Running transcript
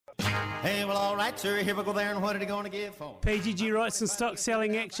Hey, well, all right, sir. Here we go there, and what are they going to give for? PGG writes some stock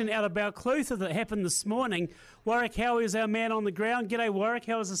selling action out of Balclutha that happened this morning. Warwick Howie is our man on the ground. G'day, Warwick.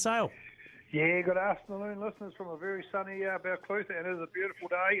 How was the sale? Yeah, good afternoon, listeners, from a very sunny Balclutha, and it is a beautiful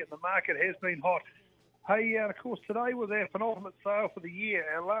day, and the market has been hot. Hey, of course, today was our penultimate sale for the year.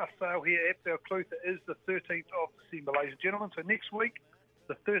 Our last sale here at Balclutha is the 13th of December, ladies and gentlemen. So next week,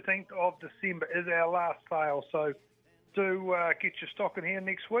 the 13th of December, is our last sale. So do get your stock in here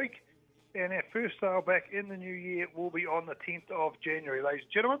next week. And our first sale back in the new year will be on the 10th of January, ladies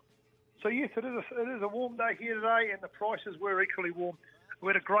and gentlemen. So yes, it is a warm day here today, and the prices were equally warm. We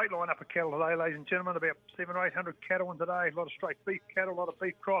had a great line-up of cattle today, ladies and gentlemen, about 700 or 800 cattle in today, a lot of straight beef cattle, a lot of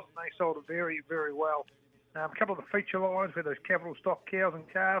beef cross, and they sold very, very well. A couple of the feature lines with those capital stock cows and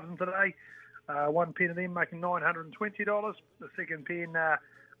calves in today. One pen of them making $920. The second pen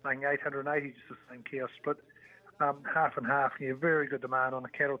making $880, just the same cow split. Half and half. Yeah, very good demand on the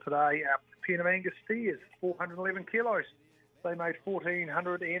cattle today. Pen of Angus steers, 411 kilos. They made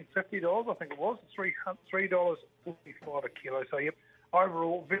 $1,450, I think it was. $3.45 a kilo. So, yep,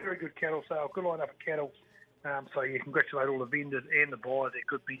 overall, very good cattle sale. Good line up of cattle. So, yeah, congratulate all the vendors and the buyers. They're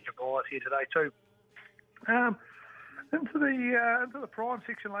good bunch of buyers here today too. Into the prime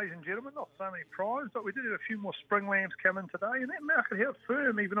section, ladies and gentlemen. Not so many primes, but we did have a few more spring lambs come in today, and that market held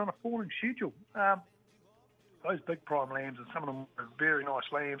firm even on a falling schedule. Those big prime lambs, and some of them are very nice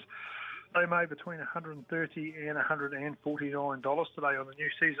lambs, they made between $130 and $149 today on the new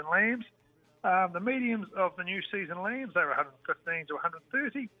season lambs. The mediums of the new season lambs, they were $115 to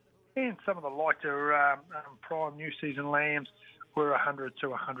 $130, and some of the lighter prime new season lambs were $100 to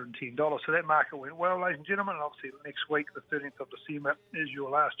 $110. So that market went well, ladies and gentlemen, and obviously next week, the 13th of December, is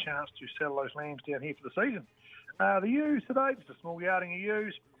your last chance to sell those lambs down here for the season. The ewes today, just a small yarding of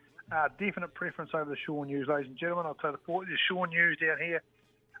ewes. Definite preference over the Shaw ewes, ladies and gentlemen. I'll tell the Shaw ewes down here.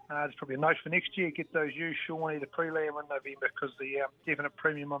 There's probably a note for next year. Get those ewes Shaw either pre-lamb in November, because the definite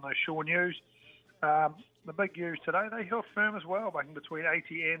premium on those Shaw ewes. The big ewes today, they held firm as well, making between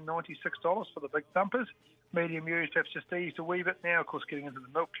 $80 and $96 for the big thumpers. Medium ewes perhaps just eased a wee bit now, of course, getting into the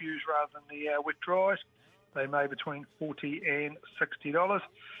milk ewes rather than the wet dries. They made between $40 and $60.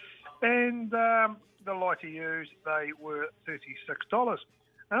 And the lighter ewes, they were $36.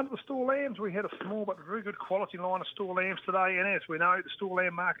 Under the store lambs, we had a small but very good quality line of store lambs today, and as we know, the store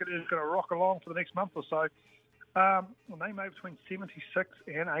lamb market is going to rock along for the next month or so. They made between $76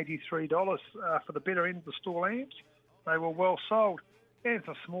 and $83 for the better end of the store lambs. They were well sold. And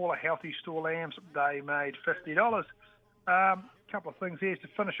some smaller, healthy store lambs, they made $50. Couple of things here to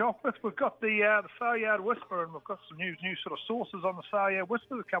finish off with. We've got the sale yard whisper, and we've got some new sort of sources on the sale yard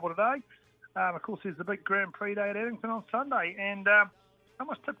whisper, a couple today. Of course, there's the big Grand Prix day at Addington on Sunday, and I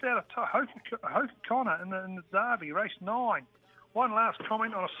almost tipped out a Hope Connor in the Derby, race 9. One last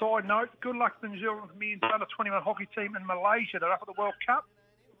comment on a side note. Good luck to the New Zealand men's under-21 hockey team in Malaysia. They're up at the World Cup.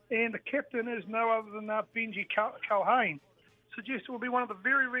 And the captain is no other than Benji Culhane. Suggests it will be one of the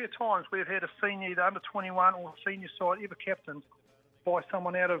very rare times we've had a senior, either under-21 or senior side, ever captained by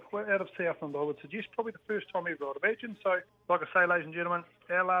someone out of Southland. I would suggest probably the first time ever, I'd imagine. So, like I say, ladies and gentlemen,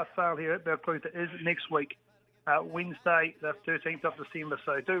 our last sale here at Balclutha is next week. Wednesday, the 13th of December.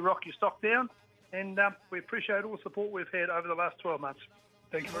 So do rock your stock down, and we appreciate all the support we've had over the last 12 months.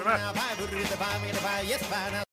 Thank you very much.